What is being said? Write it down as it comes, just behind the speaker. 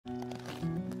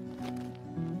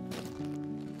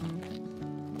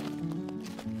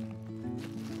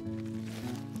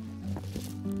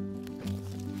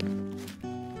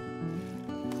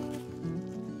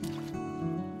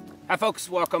Hi folks,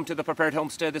 welcome to the Prepared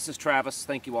Homestead. This is Travis.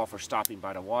 Thank you all for stopping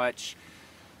by to watch.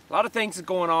 A lot of things are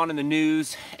going on in the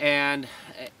news, and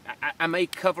I may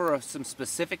cover some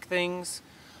specific things,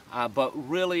 but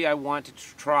really I want to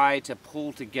try to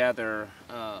pull together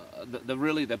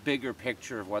the bigger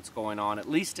picture of what's going on, at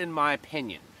least in my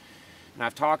opinion. And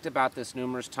I've talked about this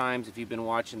numerous times if you've been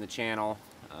watching the channel,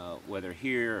 whether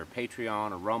here or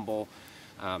Patreon or Rumble.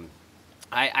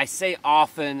 I say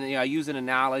often, I use an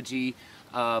analogy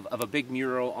of a big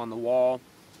mural on the wall,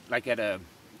 like at a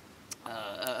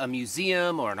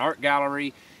museum or an art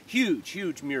gallery.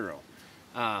 Huge mural.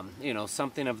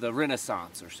 Something of the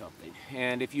Renaissance or something.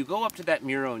 And if you go up to that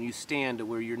mural and you stand to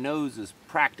where your nose is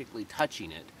practically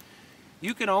touching it,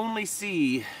 you can only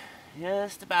see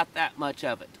just about that much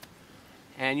of it.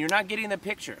 And you're not getting the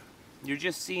picture. You're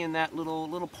just seeing that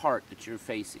little part that you're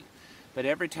facing. But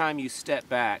every time you step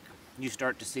back, you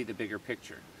start to see the bigger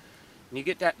picture. When you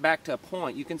get that back to a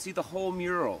point, you can see the whole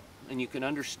mural and you can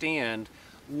understand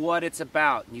what it's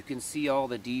about. You can see all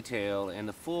the detail and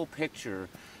the full picture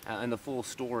and the full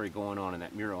story going on in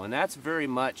that mural. And that's very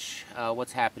much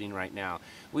what's happening right now.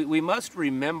 We must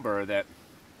remember that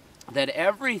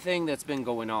everything that's been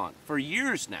going on for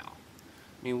years now,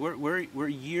 I mean, we're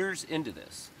years into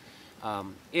this.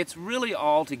 It's really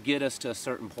all to get us to a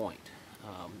certain point.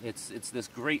 It's this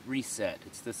great reset.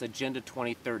 It's this Agenda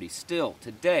 2030. Still,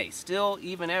 today,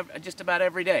 just about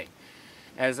every day,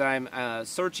 as I'm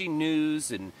searching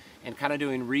news and kind of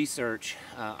doing research,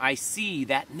 I see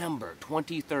that number,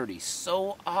 2030,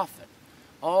 so often,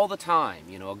 all the time.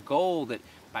 A goal that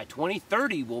by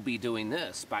 2030 we'll be doing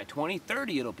this. By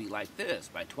 2030 it'll be like this.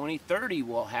 By 2030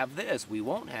 we'll have this. We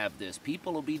won't have this.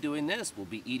 People will be doing this. We'll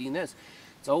be eating this.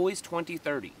 It's always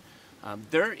 2030.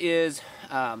 There is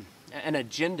an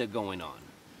agenda going on,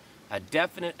 a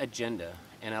definite agenda,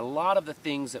 and a lot of the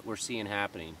things that we're seeing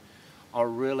happening are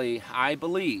really, I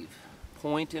believe,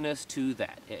 pointing us to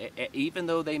that. Even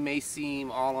though they may seem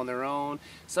all on their own,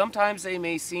 sometimes they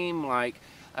may seem like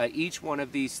each one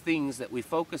of these things that we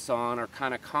focus on are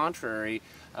kind of contrary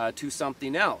to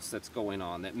something else that's going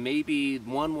on, that maybe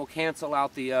one will cancel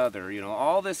out the other,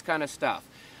 all this kind of stuff.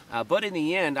 But in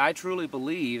the end, I truly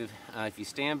believe if you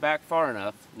stand back far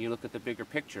enough and you look at the bigger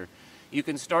picture, you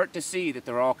can start to see that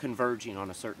they're all converging on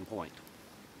a certain point.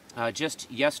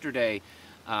 Just yesterday,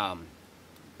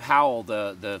 Powell,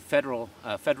 the Federal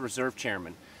Reserve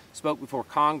Chairman, spoke before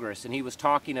Congress, and he was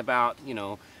talking about,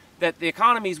 that the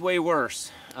economy's way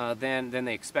worse than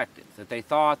they expected, that they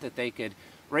thought that they could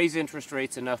raise interest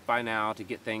rates enough by now to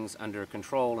get things under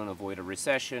control and avoid a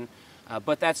recession,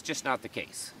 but that's just not the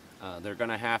case. They're going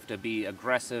to have to be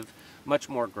aggressive, much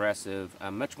more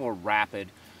rapid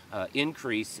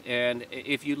increase. And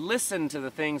if you listen to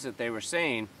the things that they were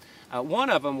saying,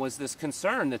 one of them was this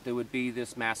concern that there would be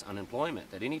this mass unemployment,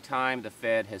 that any time the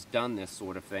Fed has done this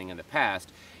sort of thing in the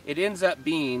past, it ends up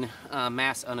being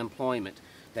mass unemployment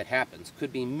that happens.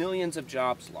 Could be millions of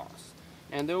jobs lost.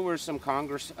 And there were some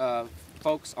Congress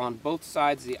folks on both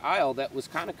sides of the aisle that was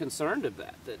kind of concerned of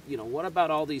that, what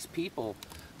about all these people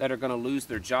that are going to lose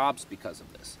their jobs because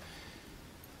of this?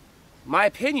 My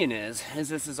opinion is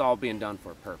this is all being done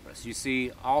for a purpose. You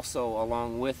see, also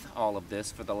along with all of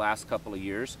this for the last couple of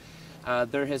years,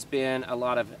 there has been a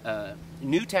lot of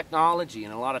new technology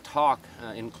and a lot of talk,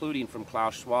 including from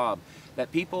Klaus Schwab,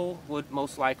 that people would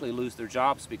most likely lose their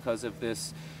jobs because of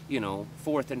this,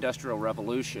 fourth industrial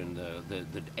revolution,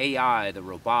 the AI, the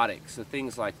robotics, the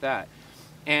things like that.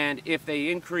 And if they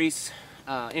increase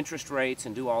interest rates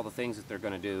and do all the things that they're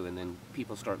going to do, and then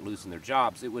people start losing their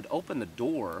jobs, it would open the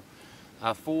door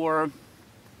for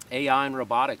AI and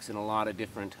robotics in a lot of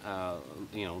different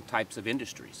types of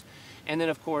industries. And then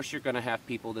of course you're going to have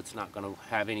people that's not going to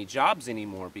have any jobs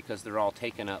anymore because they're all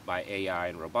taken up by AI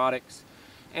and robotics.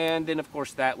 And then of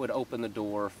course that would open the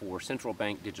door for central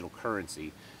bank digital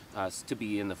currency to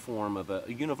be in the form of a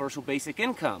universal basic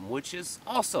income, which is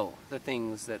also the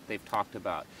things that they've talked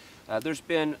about. There's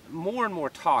been more and more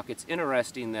talk. It's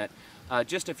interesting that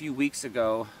just a few weeks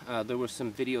ago there were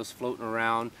some videos floating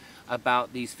around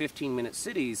about these 15-minute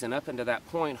cities, and up until that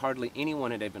point hardly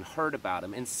anyone had even heard about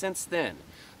them. And since then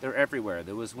they're everywhere.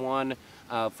 There was one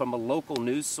from a local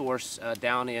news source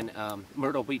down in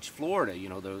Myrtle Beach, Florida.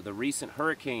 The recent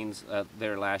hurricanes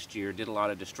there last year did a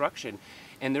lot of destruction,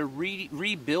 and they're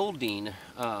rebuilding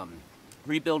that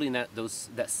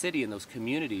city and those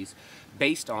communities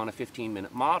based on a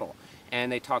 15-minute model. And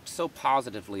they talked so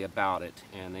positively about it,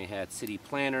 and they had city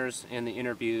planners in the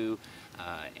interview,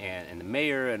 and the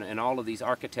mayor, and all of these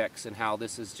architects, and how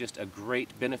this is just a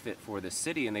great benefit for the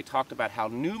city. And they talked about how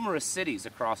numerous cities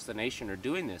across the nation are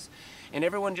doing this, and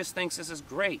everyone just thinks this is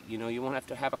great. You know, you won't have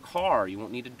to have a car, you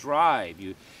won't need to drive,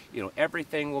 you know,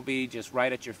 everything will be just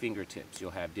right at your fingertips.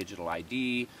 You'll have digital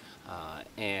ID,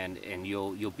 and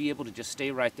you'll be able to just stay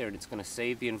right there, and it's going to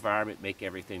save the environment, make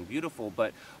everything beautiful.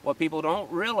 But what people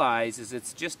don't realize is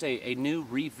it's just a new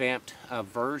revamped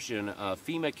version of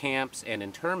FEMA camps and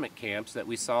internment camps that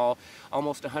we saw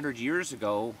almost 100 years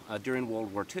ago during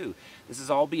World War II. This is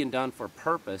all being done for a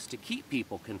purpose to keep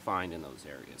people confined in those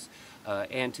areas,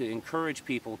 and to encourage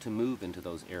people to move into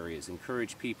those areas,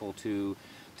 encourage people to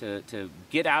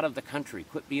get out of the country,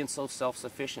 quit being so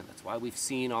self-sufficient. That's why we've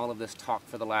seen all of this talk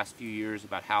for the last few years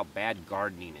about how bad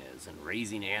gardening is, and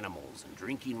raising animals, and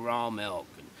drinking raw milk,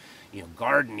 and, you know,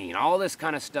 gardening, all this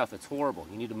kind of stuff. It's horrible.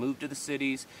 You need to move to the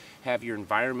cities, have your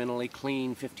environmentally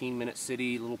clean 15-minute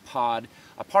city little pod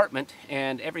apartment,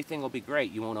 and everything will be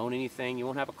great. You won't own anything, you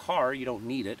won't have a car, you don't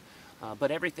need it,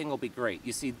 but everything will be great.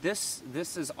 You see, this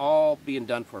is all being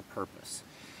done for a purpose.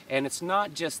 And it's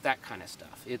not just that kind of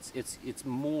stuff. It's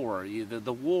more,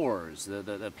 the wars,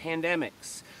 the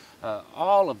pandemics,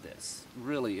 all of this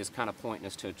really is kind of pointing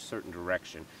us to a certain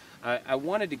direction. I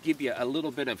wanted to give you a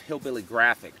little bit of hillbilly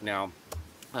graphic now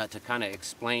to kind of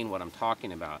explain what I'm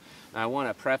talking about. Now, I want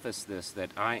to preface this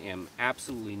that I am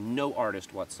absolutely no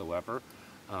artist whatsoever.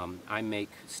 I make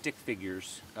stick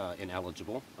figures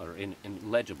illegible.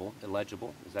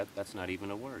 That's not even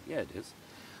a word. Yeah, it is.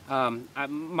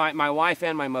 My wife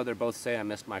and my mother both say I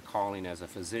missed my calling as a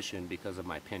physician because of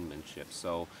my penmanship,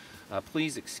 so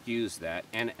please excuse that.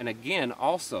 And again,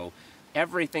 also,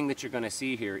 everything that you're going to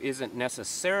see here isn't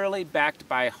necessarily backed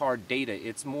by hard data.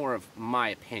 It's more of my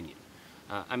opinion.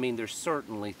 I mean, there's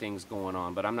certainly things going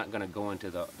on, but I'm not going to go into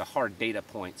the hard data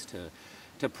points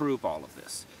to prove all of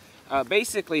this.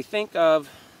 Basically, think of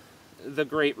the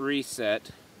Great Reset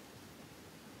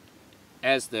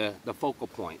as the focal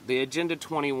point. The Agenda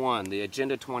 21, the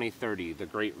Agenda 2030, the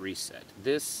Great Reset.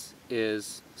 This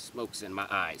is, smoke's in my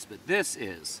eyes, but this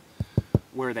is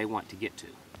where they want to get to.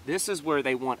 This is where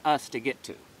they want us to get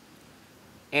to.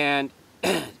 And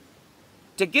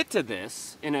to get to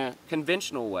this in a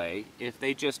conventional way, if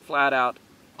they just flat out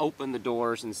opened the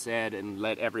doors and said and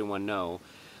let everyone know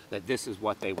that this is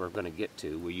what they were going to get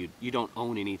to, where you don't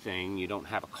own anything, you don't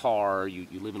have a car, you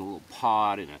live in a little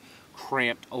pod in a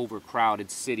cramped, overcrowded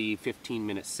city,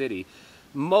 15-minute city,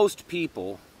 most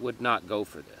people would not go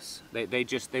for this.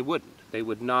 They wouldn't. They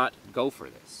would not go for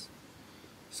this.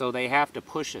 So they have to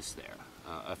push us there.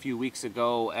 A few weeks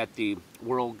ago at the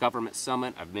World Government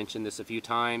Summit, I've mentioned this a few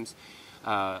times,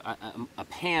 a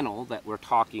panel that we're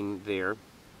talking there,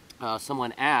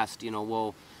 someone asked, you know,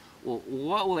 well,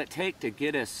 what will it take to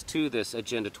get us to this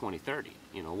Agenda 2030?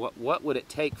 You know, what would it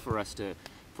take for us to,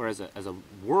 as a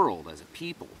world, as a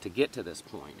people, to get to this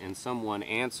point? And someone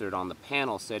answered on the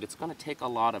panel, said it's going to take a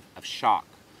lot of shock,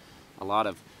 a lot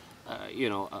of, you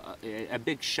know, a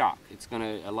big shock. It's going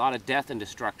to, a lot of death and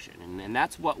destruction, and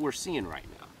that's what we're seeing right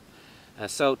now.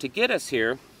 So to get us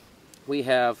here, we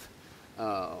have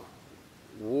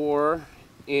war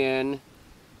in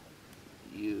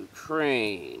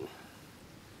Ukraine.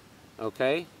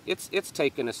 Okay, it's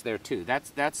taken us there too.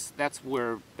 That's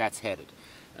where that's headed.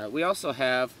 We also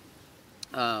have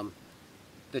the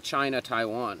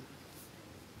China-Taiwan.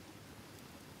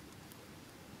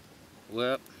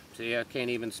 Well, see, I can't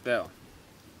even spell.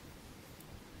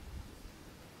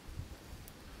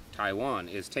 Taiwan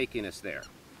is taking us there.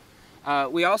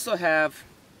 We also have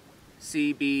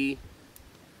CBDC.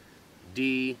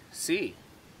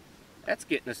 That's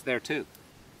getting us there too.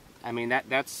 I mean,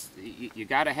 that's you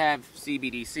got to have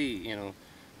CBDC, you know.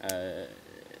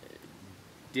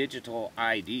 Digital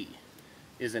ID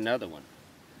is another one.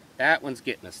 That one's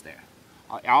getting us there.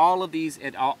 All of these,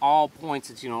 at all points,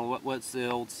 it's, you know, what's the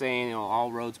old saying, you know,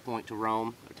 all roads point to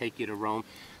Rome, or take you to Rome.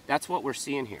 That's what we're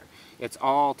seeing here. It's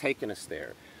all taking us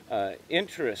there.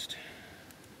 Interest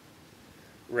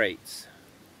rates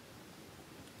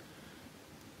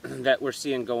that we're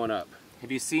seeing going up.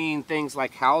 Have you seen things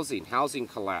like housing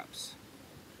collapse?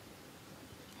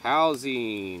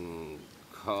 Housing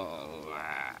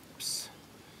collapse.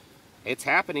 It's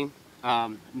happening.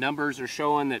 Numbers are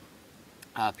showing that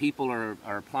people are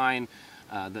applying,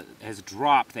 has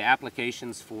dropped, the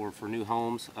applications for new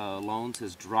homes, loans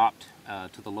has dropped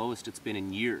to the lowest it's been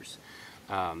in years.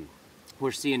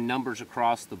 We're seeing numbers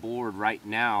across the board right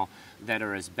now that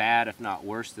are as bad, if not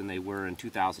worse, than they were in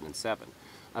 2007.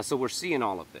 So we're seeing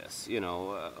all of this, you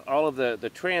know, all of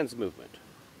the trans movement.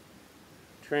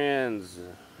 trans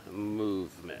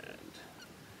movement.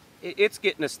 It's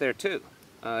getting us there too.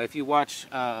 If you watch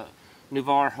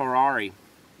Yuval Harari,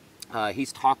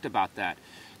 he's talked about that,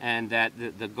 and that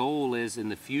the goal is in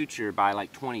the future by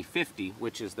like 2050,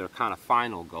 which is their kind of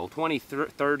final goal.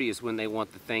 2030 is when they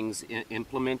want the things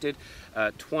implemented.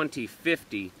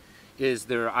 2050 is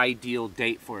their ideal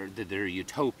date for their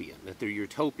utopian, that their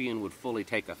utopian would fully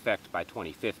take effect by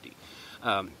 2050.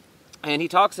 And he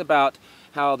talks about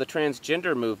how the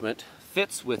transgender movement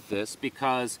fits with this,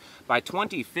 because by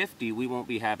 2050 we won't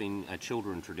be having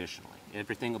children traditionally.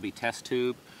 Everything will be test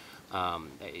tube.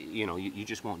 You know, you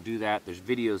just won't do that. There's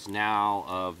videos now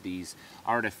of these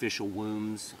artificial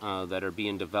wombs that are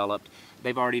being developed.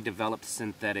 They've already developed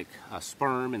synthetic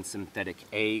sperm and synthetic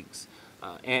eggs,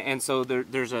 and so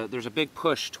there's a big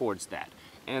push towards that.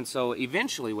 And so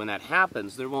eventually, when that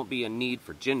happens, there won't be a need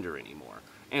for gender anymore.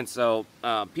 And so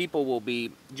people will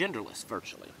be genderless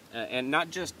virtually, and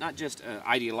not just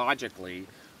ideologically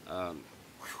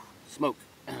smoke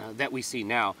that we see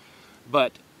now,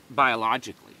 but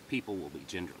biologically people will be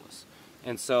genderless.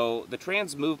 And so the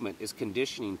trans movement is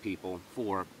conditioning people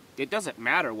for, it doesn't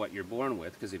matter what you're born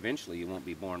with, because eventually you won't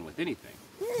be born with anything.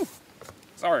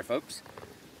 Sorry folks.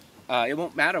 It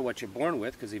won't matter what you're born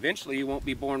with, because eventually you won't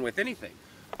be born with anything.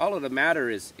 All of the matter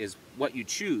is what you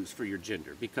choose for your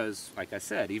gender, because like I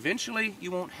said, eventually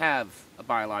you won't have a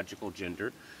biological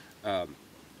gender.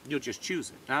 You'll just choose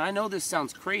it. Now I know this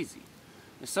sounds crazy.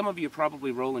 Some of you are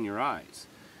probably rolling your eyes.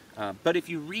 But if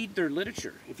you read their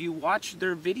literature, if you watch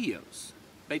their videos,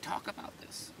 they talk about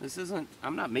this. This isn't,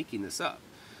 I'm not making this up.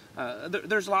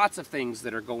 There's lots of things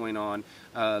that are going on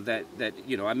that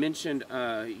you know, I mentioned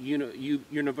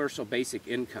universal basic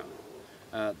income.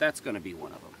 That's going to be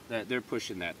one of them. They're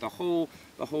pushing that. The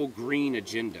whole green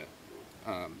agenda.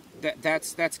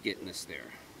 That's getting us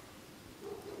there.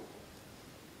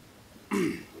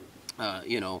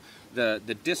 You know,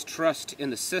 the distrust in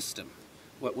the system.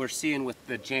 What we're seeing with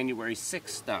the January 6th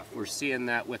stuff, we're seeing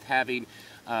that with having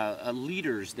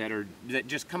leaders that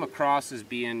just come across as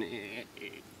being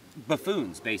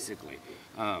buffoons, basically.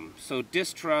 So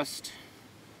distrust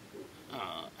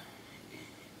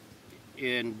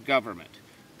in government.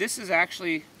 This is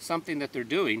actually something that they're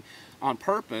doing on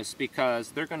purpose, because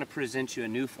they're going to present you a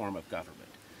new form of government.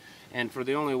 And for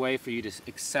the only way for you to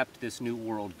accept this new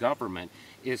world government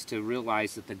is to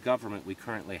realize that the government we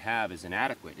currently have is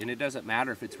inadequate. And it doesn't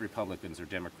matter if it's Republicans or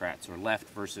Democrats or left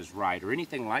versus right or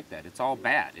anything like that. It's all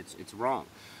bad. It's wrong.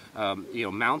 You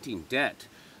know, mounting debt.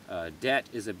 Debt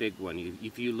is a big one.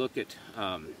 If you look at,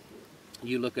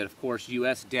 of course,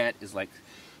 U.S. debt is like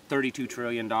 $32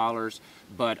 trillion,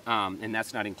 but and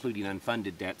that's not including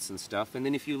unfunded debts and stuff. And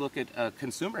then if you look at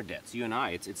consumer debts, you and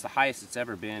I, it's the highest it's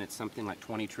ever been. It's something like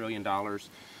 $20 trillion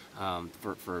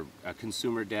for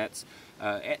consumer debts.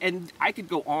 And I could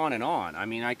go on and on. I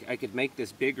mean, I could make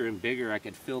this bigger and bigger. I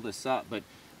could fill this up, but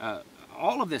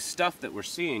all of this stuff that we're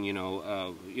seeing, you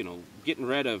know, getting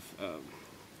rid of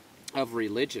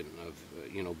religion,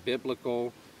 of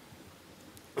biblical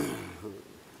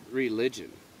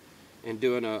religion, and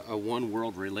doing a one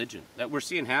world religion that we're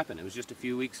seeing happen. It was just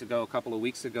a couple of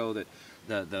weeks ago, that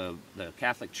the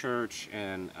Catholic Church,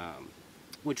 and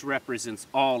which represents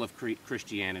all of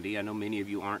Christianity. I know many of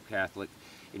you aren't Catholic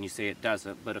and you say it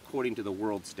doesn't, but according to the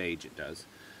world stage it does.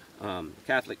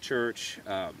 Catholic Church,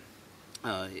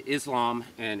 Islam,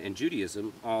 and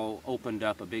Judaism all opened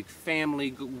up a big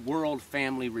world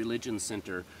family religion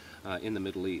center in the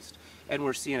Middle East. And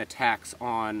we're seeing attacks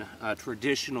on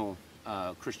traditional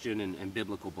Christian and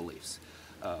biblical beliefs,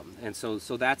 and so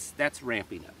that's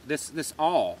ramping up. This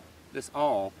all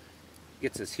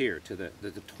gets us here to the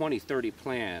 2030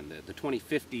 plan, the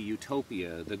 2050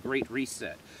 utopia, the Great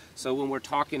Reset. So when we're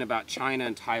talking about China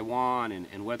and Taiwan,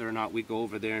 and whether or not we go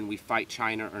over there and we fight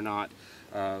China or not,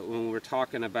 when we're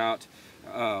talking about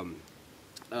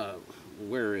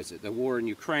where is it, the war in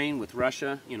Ukraine with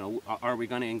Russia, you know, are we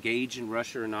going to engage in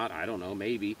Russia or not? I don't know,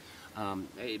 maybe.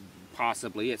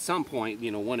 Possibly at some point,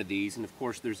 you know, one of these. And of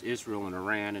course there's Israel and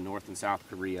Iran and North and South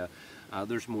Korea.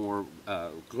 There's more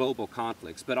global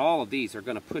conflicts, but all of these are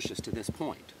going to push us to this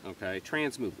point. Okay,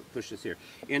 trans movement pushes here.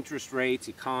 Interest rates,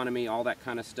 economy, all that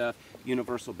kind of stuff.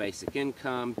 Universal basic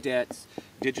income, debts,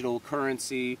 digital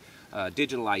currency,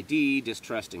 digital ID,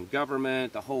 distrust in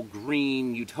government, the whole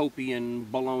green utopian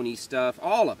baloney stuff,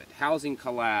 all of it. Housing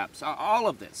collapse, all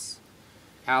of this.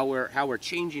 How we're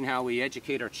changing how we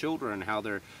educate our children, how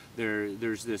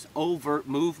there's this overt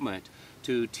movement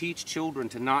to teach children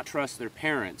to not trust their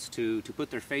parents, to put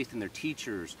their faith in their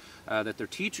teachers, that their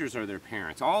teachers are their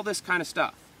parents. All this kind of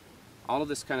stuff. All of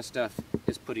this kind of stuff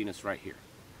is putting us right here.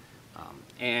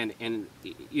 And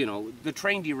you know, the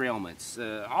train derailments,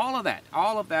 all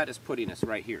of that is putting us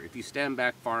right here. If you stand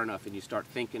back far enough and you start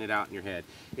thinking it out in your head,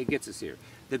 it gets us here.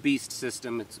 The beast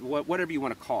system, it's whatever you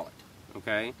want to call it,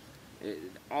 okay?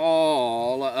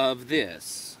 All of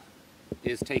this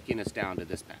is taking us down to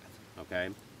this path, okay?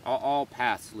 All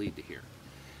paths lead to here.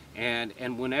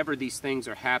 And whenever these things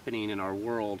are happening in our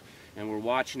world, and we're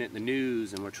watching it in the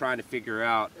news, and we're trying to figure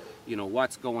out, you know,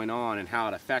 what's going on and how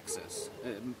it affects us,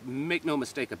 make no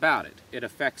mistake about it, it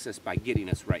affects us by getting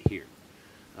us right here.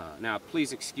 Now,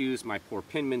 please excuse my poor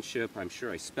penmanship. I'm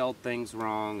sure I spelled things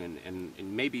wrong, and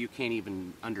maybe you can't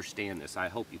even understand this. I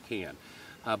hope you can.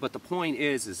 But the point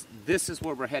is this is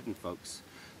where we're heading, folks.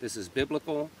 This is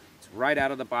biblical. It's right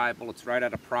out of the Bible. It's right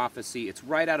out of prophecy. It's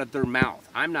right out of their mouth.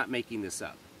 I'm not making this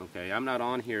up, okay? I'm not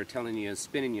on here telling you,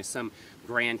 spinning you some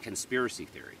grand conspiracy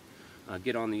theory.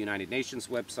 Get on the United Nations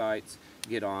websites,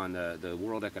 get on the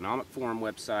World Economic Forum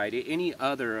website, any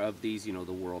other of these, you know,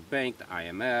 the World Bank, the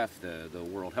IMF, the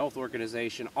World Health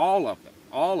Organization, all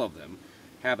of them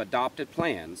have adopted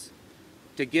plans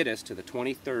to get us to the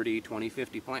 2030,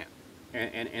 2050 plan.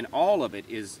 And all of it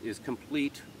is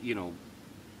complete, you know,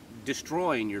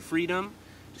 destroying your freedom,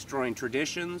 destroying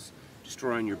traditions,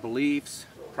 destroying your beliefs,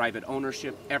 private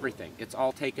ownership, everything. It's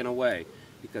all taken away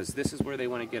because this is where they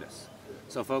want to get us.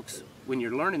 So folks, when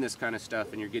you're learning this kind of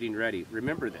stuff and you're getting ready,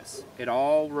 remember this.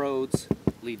 All roads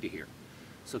lead to here.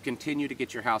 So continue to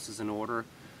get your houses in order.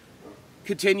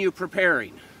 Continue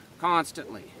preparing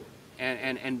constantly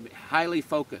and highly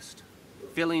focused.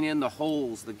 Filling in the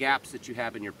holes, the gaps that you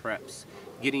have in your preps,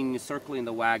 circling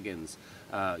the wagons,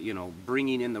 you know,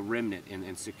 bringing in the remnant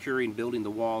and securing, building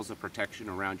the walls of protection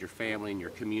around your family and your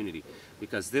community,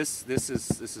 because this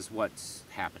is what's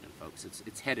happening, folks.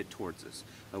 It's headed towards us.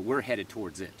 We're headed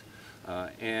towards it,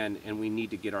 and we need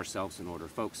to get ourselves in order,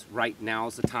 folks. Right now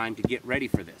is the time to get ready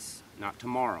for this, not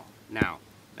tomorrow.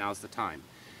 Now's the time.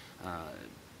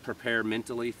 Prepare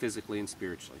mentally, physically, and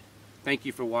spiritually. Thank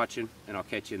you for watching, and I'll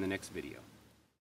catch you in the next video.